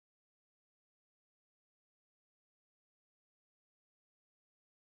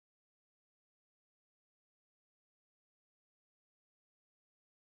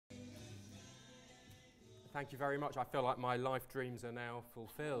Thank you very much. I feel like my life dreams are now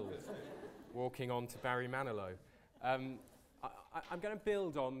fulfilled, walking on to Barry Manilow. I'm going to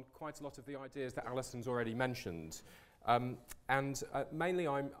build on quite a lot of the ideas that Alison's already mentioned. Mainly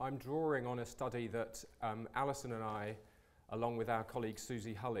I'm drawing on a study that Alison and I, along with our colleague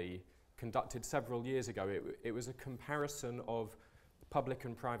Susie Hulley, conducted several years ago. It was a comparison of public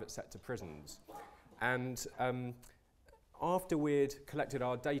and private sector prisons. And after we'd collected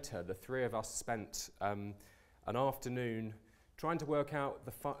our data, the three of us spent an afternoon trying to work out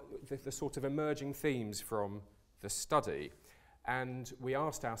the sort of emerging themes from the study. And we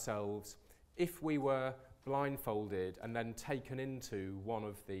asked ourselves, if we were blindfolded and then taken into one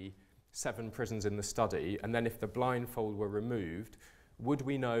of the 7 prisons in the study, and then if the blindfold were removed, would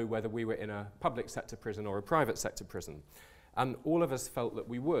we know whether we were in a public sector prison or a private sector prison? And all of us felt that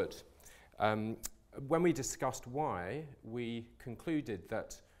we would. When we discussed why, we concluded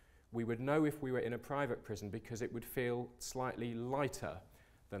that we would know if we were in a private prison because it would feel slightly lighter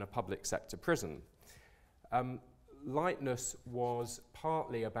than a public sector prison. Lightness was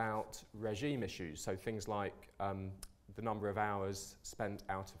partly about regime issues, so things like the number of hours spent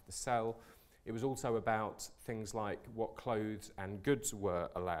out of the cell. It was also about things like what clothes and goods were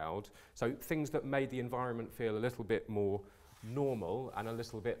allowed, so things that made the environment feel a little bit more normal and a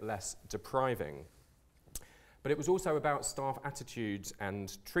little bit less depriving. But it was also about staff attitudes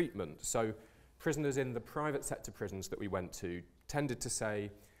and treatment. So prisoners in the private sector prisons that we went to tended to say,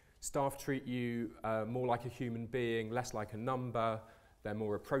 staff treat you more like a human being, less like a number, they're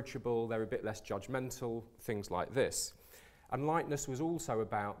more approachable, they're a bit less judgmental, things like this. And lightness was also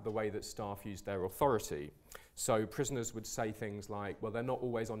about the way that staff used their authority. So prisoners would say things like, well, they're not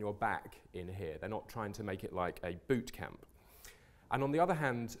always on your back in here, they're not trying to make it like a boot camp. And on the other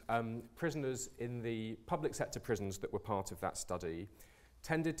hand, prisoners in the public sector prisons that were part of that study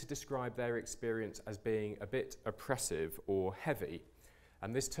tended to describe their experience as being a bit oppressive or heavy.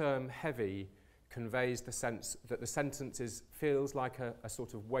 And this term heavy conveys the sense that the sentence feels like a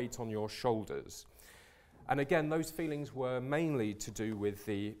sort of weight on your shoulders. And again, those feelings were mainly to do with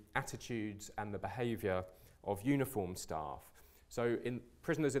the attitudes and the behaviour of uniformed staff. So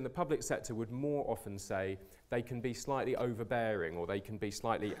prisoners in the public sector would more often say they can be slightly overbearing or they can be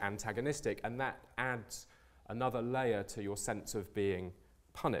slightly antagonistic, and that adds another layer to your sense of being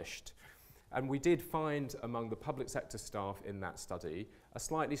punished. And we did find among the public sector staff in that study a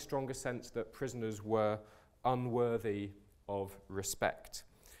slightly stronger sense that prisoners were unworthy of respect.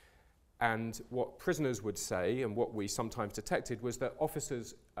 And what prisoners would say, and what we sometimes detected, was that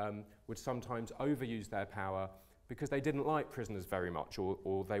officers would sometimes overuse their power because they didn't like prisoners very much,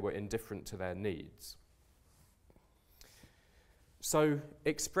 or they were indifferent to their needs. So,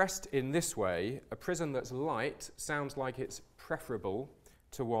 expressed in this way, a prison that's light sounds like it's preferable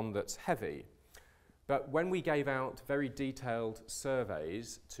to one that's heavy. But when we gave out very detailed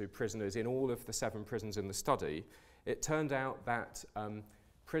surveys to prisoners in all of the 7 prisons in the study, it turned out that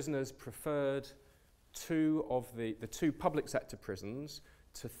prisoners preferred 2 of the 2 public sector prisons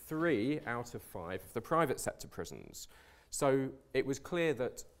to 3 out of 5 of the private sector prisons. So it was clear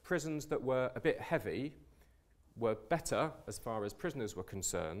that prisons that were a bit heavy were better, as far as prisoners were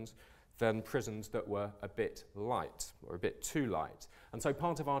concerned, than prisons that were a bit light, or a bit too light. And so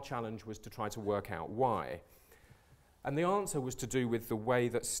part of our challenge was to try to work out why. And the answer was to do with the way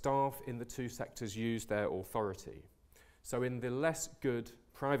that staff in the 2 sectors used their authority. So in the less good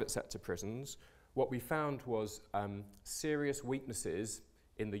private sector prisons, what we found was serious weaknesses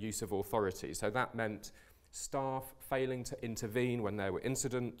in the use of authority. So that meant staff failing to intervene when there were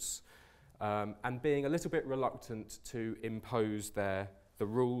incidents, and being a little bit reluctant to impose the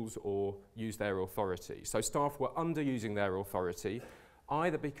rules or use their authority. So staff were underusing their authority,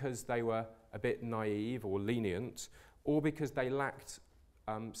 either because they were a bit naive or lenient, or because they lacked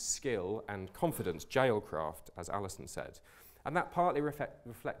skill and confidence, jailcraft, as Alison said. And that partly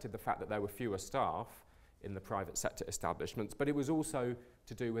reflected the fact that there were fewer staff in the private sector establishments, but it was also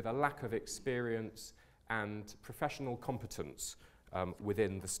to do with a lack of experience and professional competence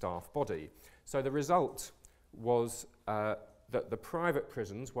within the staff body. So the result was that the private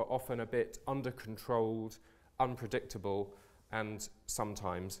prisons were often a bit under-controlled, unpredictable, and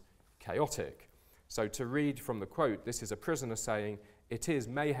sometimes chaotic. So to read from the quote, this is a prisoner saying, "It is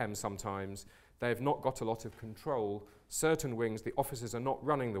mayhem sometimes. They have not got a lot of control. Certain wings, the officers are not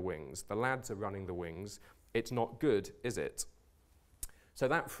running the wings. The lads are running the wings. It's not good, is it?" So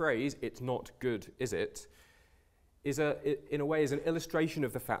that phrase, "it's not good, is it?" is in a way is an illustration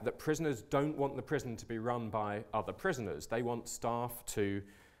of the fact that prisoners don't want the prison to be run by other prisoners. They want staff to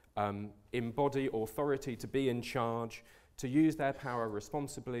embody authority, to be in charge, to use their power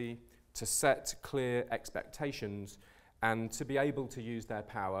responsibly, to set clear expectations and to be able to use their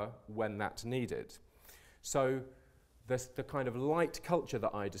power when that's needed. So the kind of light culture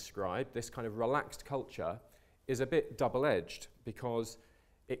that I described, this kind of relaxed culture, is a bit double-edged because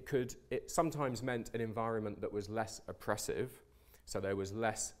it sometimes meant an environment that was less oppressive, so there was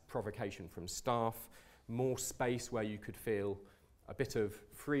less provocation from staff, more space where you could feel a bit of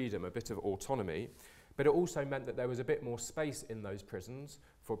freedom, a bit of autonomy, but it also meant that there was a bit more space in those prisons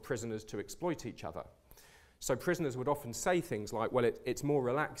for prisoners to exploit each other. So prisoners would often say things like, well, it's more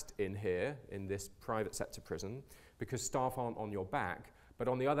relaxed in here, in this private sector prison, because staff aren't on your back, but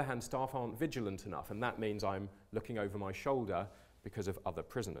on the other hand, staff aren't vigilant enough, and that means I'm looking over my shoulder because of other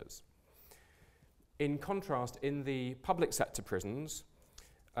prisoners. In contrast, in the public sector prisons,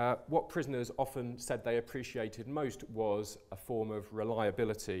 what prisoners often said they appreciated most was a form of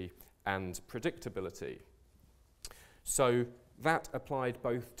reliability and predictability. So that applied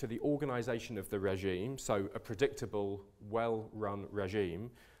both to the organisation of the regime, so a predictable, well-run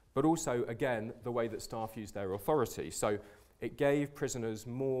regime, but also, again, the way that staff used their authority. So it gave prisoners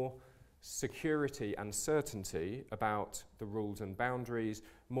more security and certainty about the rules and boundaries,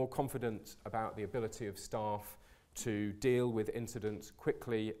 more confidence about the ability of staff to deal with incidents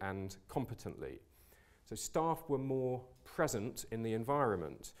quickly and competently. So staff were more present in the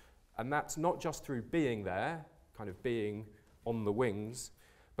environment, and that's not just through being there, kind of being on the wings,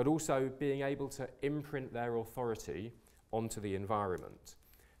 but also being able to imprint their authority onto the environment.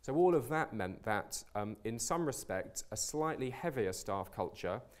 So all of that meant that, in some respects, a slightly heavier staff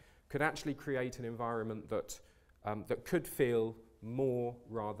culture could actually create an environment that could feel more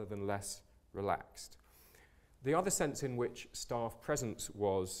rather than less relaxed. The other sense in which staff presence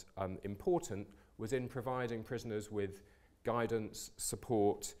was important was in providing prisoners with guidance,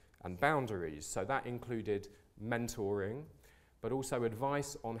 support, and boundaries. So that included mentoring, but also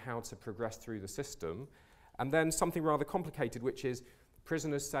advice on how to progress through the system. And then something rather complicated, which is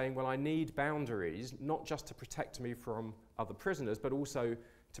prisoners saying, well, I need boundaries, not just to protect me from other prisoners, but also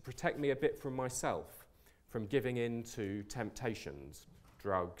to protect me a bit from myself, from giving in to temptations,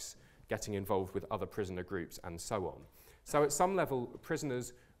 drugs, getting involved with other prisoner groups, and so on. So at some level,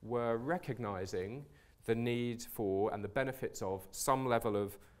 prisoners were recognising the need for and the benefits of some level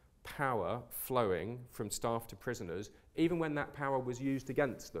of power flowing from staff to prisoners, even when that power was used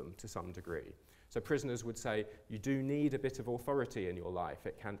against them to some degree. So prisoners would say, you do need a bit of authority in your life.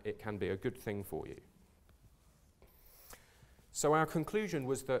 It can be a good thing for you. So our conclusion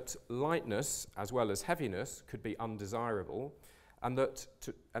was that lightness, as well as heaviness, could be undesirable, and that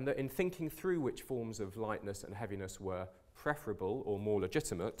in thinking through which forms of lightness and heaviness were preferable or more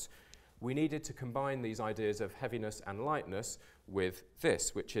legitimate, we needed to combine these ideas of heaviness and lightness with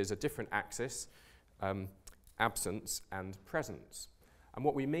this, which is a different axis, absence and presence. And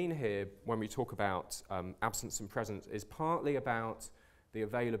what we mean here when we talk about absence and presence is partly about the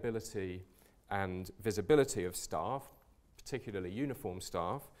availability and visibility of staff, particularly uniformed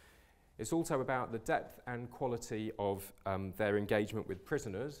staff. It's also about the depth and quality of their engagement with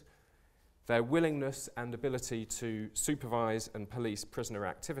prisoners, their willingness and ability to supervise and police prisoner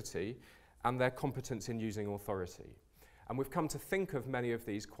activity, and their competence in using authority. And we've come to think of many of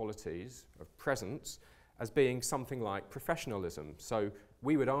these qualities of presence as being something like professionalism. So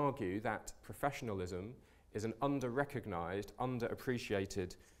we would argue that professionalism is an under-recognised,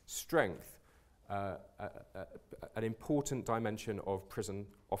 under-appreciated strength, an important dimension of prison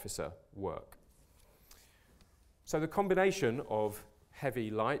officer work. So the combination of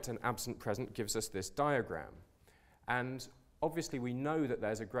heavy light and absent present gives us this diagram. And obviously we know that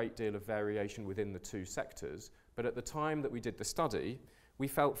there's a great deal of variation within the two sectors, but at the time that we did the study, we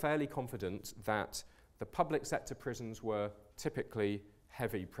felt fairly confident that the public sector prisons were typically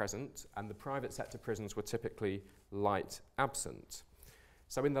heavy present and the private sector prisons were typically light absent.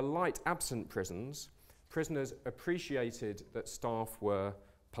 So in the light absent prisons, prisoners appreciated that staff were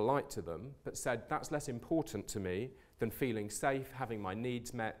polite to them, but said, that's less important to me than feeling safe, having my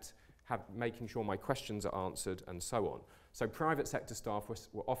needs met, making sure my questions are answered, and so on. So private sector staff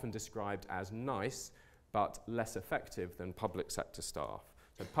were often described as nice, but less effective than public sector staff.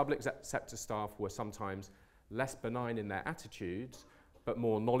 So public sector staff were sometimes less benign in their attitudes, but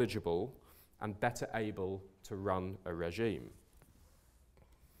more knowledgeable and better able to run a regime.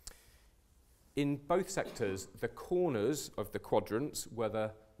 In both sectors, the corners of the quadrants were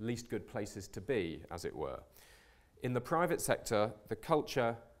the least good places to be, as it were. In the private sector, the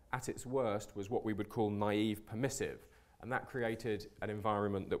culture at its worst was what we would call naive permissive, and that created an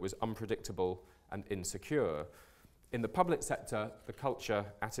environment that was unpredictable and insecure. In the public sector, the culture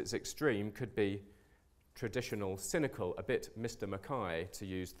at its extreme could be traditional, cynical, a bit Mr. Mackay, to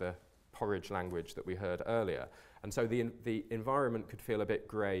use the porridge language that we heard earlier. And so the environment could feel a bit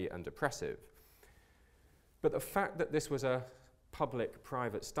grey and oppressive. But the fact that this was a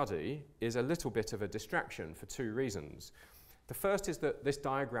public-private study is a little bit of a distraction for two reasons. The first is that this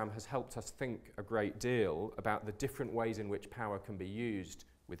diagram has helped us think a great deal about the different ways in which power can be used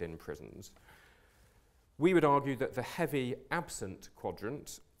within prisons. We would argue that the heavy absent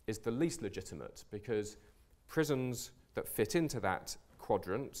quadrant is the least legitimate because prisons that fit into that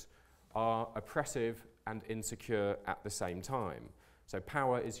quadrant are oppressive and insecure at the same time. So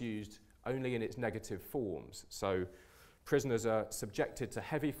power is used only in its negative forms. So prisoners are subjected to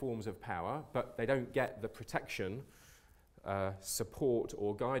heavy forms of power, but they don't get the protection, support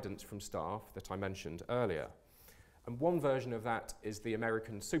or guidance from staff that I mentioned earlier. And one version of that is the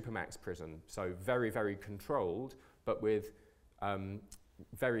American Supermax prison, so very, very controlled, but with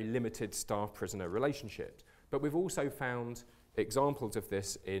very limited staff-prisoner relationships. But we've also found examples of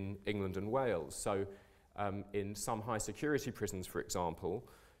this in England and Wales. So in some high-security prisons, for example,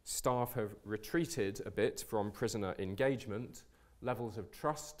 staff have retreated a bit from prisoner engagement, levels of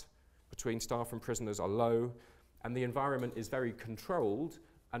trust between staff and prisoners are low, and the environment is very controlled,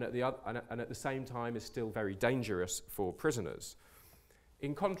 and at the same time is still very dangerous for prisoners.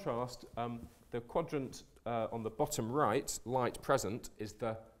 In contrast, the quadrant on the bottom right, light present, is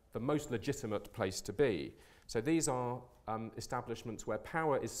the most legitimate place to be. So these are establishments where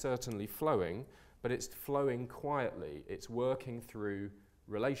power is certainly flowing, but it's flowing quietly. It's working through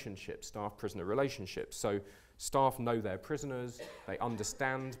relationships, staff-prisoner relationships. So staff know their prisoners, they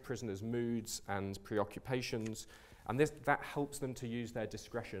understand prisoners' moods and preoccupations, and that helps them to use their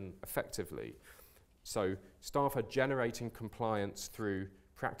discretion effectively. So staff are generating compliance through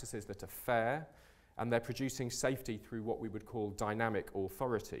practices that are fair, and they're producing safety through what we would call dynamic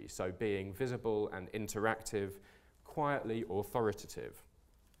authority, so being visible and interactive, quietly authoritative.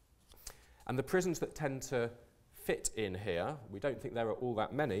 And the prisons that tend to fit in here, we don't think there are all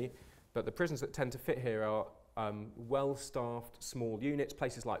that many, but the prisons that tend to fit here are well-staffed small units,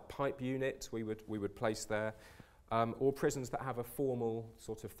 places like pipe units we would place there, or prisons that have a formal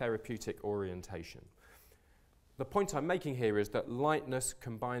sort of therapeutic orientation. The point I'm making here is that lightness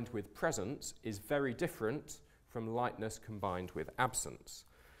combined with presence is very different from lightness combined with absence.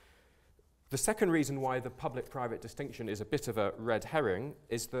 The second reason why the public-private distinction is a bit of a red herring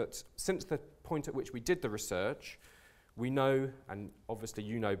is that since the point at which we did the research, we know, and obviously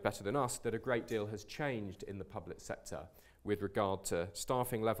you know better than us, that a great deal has changed in the public sector with regard to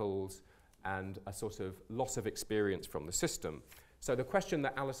staffing levels and a sort of loss of experience from the system. So the question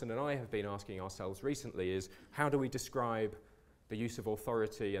that Alison and I have been asking ourselves recently is, how do we describe the use of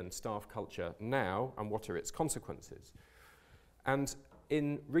authority and staff culture now, and what are its consequences? And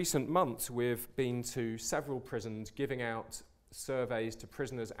in recent months, we've been to several prisons giving out surveys to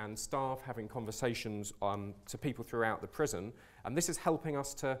prisoners and staff, having conversations to people throughout the prison, and this is helping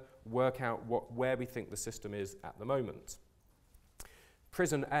us to work out where we think the system is at the moment.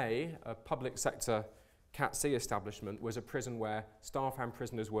 Prison A, a public sector Cat C establishment, was a prison where staff and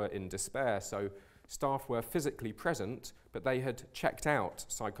prisoners were in despair, so staff were physically present, but they had checked out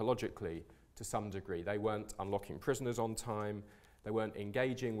psychologically to some degree. They weren't unlocking prisoners on time, they weren't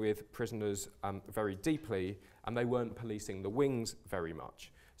engaging with prisoners very deeply, and they weren't policing the wings very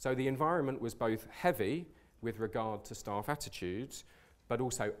much. So the environment was both heavy with regard to staff attitudes, but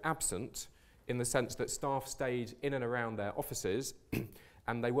also absent in the sense that staff stayed in and around their offices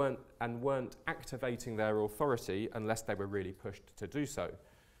and they weren't activating their authority unless they were really pushed to do so.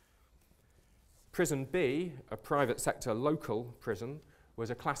 Prison B, a private sector local prison, was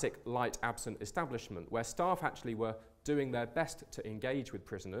a classic light absent establishment where staff actually were doing their best to engage with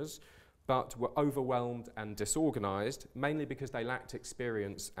prisoners, but were overwhelmed and disorganised, mainly because they lacked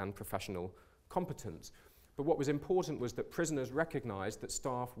experience and professional competence. But what was important was that prisoners recognised that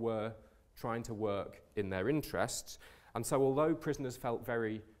staff were trying to work in their interests, and so although prisoners felt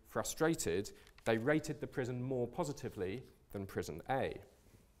very frustrated, they rated the prison more positively than Prison A.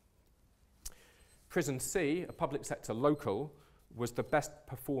 Prison C, a public sector local, was the best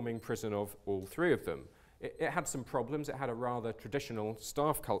performing prison of all three of them. It had some problems. It had a rather traditional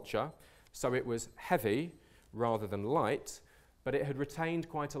staff culture, so it was heavy rather than light, but it had retained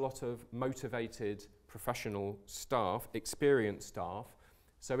quite a lot of motivated professional staff, experienced staff,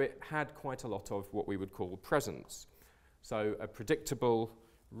 so it had quite a lot of what we would call presence. So a predictable,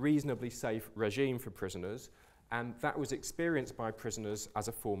 reasonably safe regime for prisoners, and that was experienced by prisoners as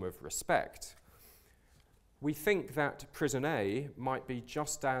a form of respect. We think that Prison A might be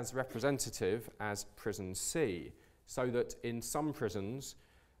just as representative as Prison C, so that in some prisons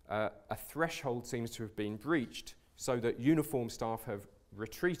a threshold seems to have been breached so that uniformed staff have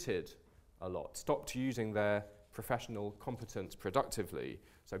retreated a lot, stopped using their professional competence productively.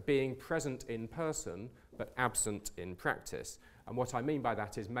 So being present in person, but absent in practice. And what I mean by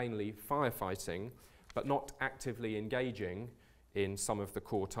that is mainly firefighting, but not actively engaging in some of the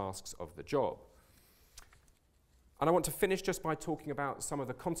core tasks of the job. And I want to finish just by talking about some of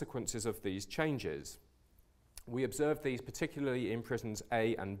the consequences of these changes. We observed these particularly in prisons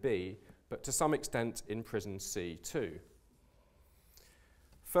A and B, but to some extent in prison C too.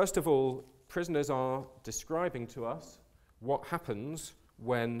 First of all, prisoners are describing to us what happens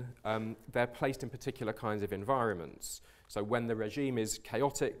when they're placed in particular kinds of environments. So when the regime is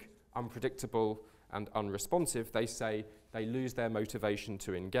chaotic, unpredictable, and unresponsive, they say they lose their motivation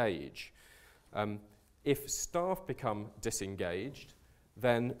to engage. If staff become disengaged,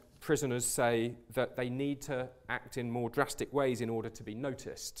 then prisoners say that they need to act in more drastic ways in order to be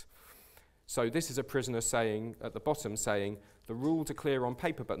noticed. So this is a prisoner saying, at the bottom, saying, the rules are clear on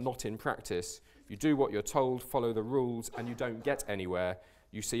paper but not in practice. You do what you're told, follow the rules, and you don't get anywhere.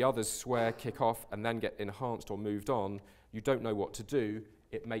 You see others swear, kick off, and then get enhanced or moved on. You don't know what to do.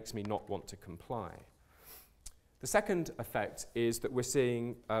 It makes me not want to comply. The second effect is that we're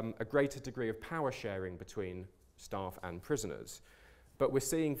seeing a greater degree of power sharing between staff and prisoners. But we're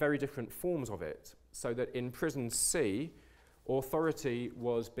seeing very different forms of it, so that in prison C, authority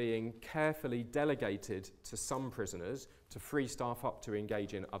was being carefully delegated to some prisoners to free staff up to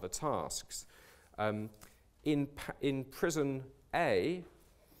engage in other tasks. In prison A,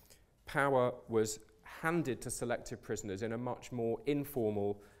 power was handed to selective prisoners in a much more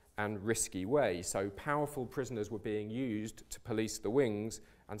informal and risky way. So powerful prisoners were being used to police the wings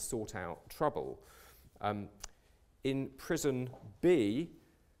and sort out trouble. In prison B,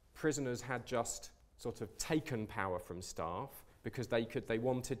 prisoners had just sort of taken power from staff because they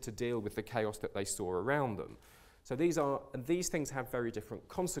wanted to deal with the chaos that they saw around them. So these things have very different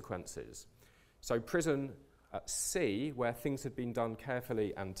consequences. So prison C, where things had been done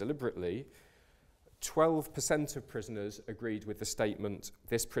carefully and deliberately, 12% of prisoners agreed with the statement,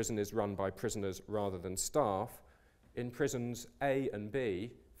 this prison is run by prisoners rather than staff. In prisons A and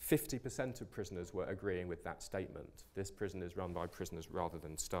B, 50% of prisoners were agreeing with that statement. This prison is run by prisoners rather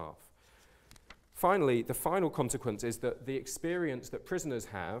than staff. Finally, the final consequence is that the experience that prisoners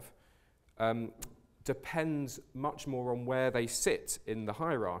have depends much more on where they sit in the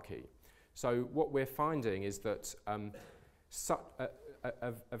hierarchy. So what we're finding is that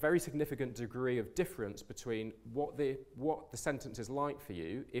a very significant degree of difference between what the sentence is like for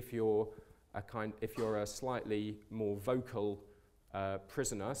you if you're a slightly more vocal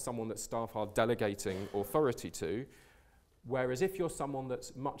prisoner, someone that staff are delegating authority to, whereas if you're someone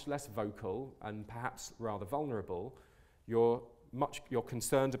that's much less vocal and perhaps rather vulnerable, you're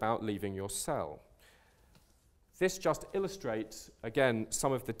concerned about leaving your cell. This just illustrates, again,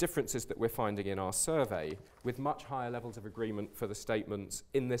 some of the differences that we're finding in our survey, with much higher levels of agreement for the statements,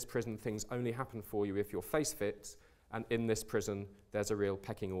 in this prison things only happen for you if your face fits, and in this prison there's a real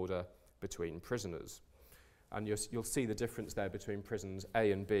pecking order between prisoners. And you'll see the difference there between prisons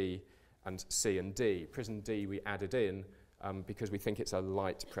A and B and C and D. Prison D we added in because we think it's a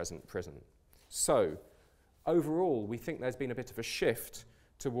light present prison. So overall, we think there's been a bit of a shift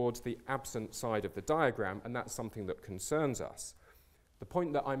towards the absent side of the diagram, and that's something that concerns us. The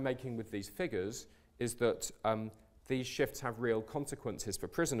point that I'm making with these figures is that these shifts have real consequences for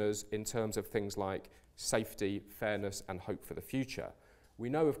prisoners in terms of things like safety, fairness, and hope for the future. We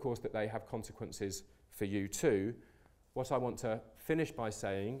know, of course, that they have consequences for you too. What I want to finish by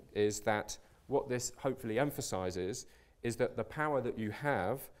saying is that what this hopefully emphasizes is that the power that you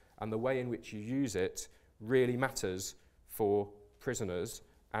have and the way in which you use it really matters for prisoners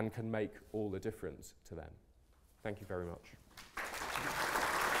and can make all the difference to them. Thank you very much.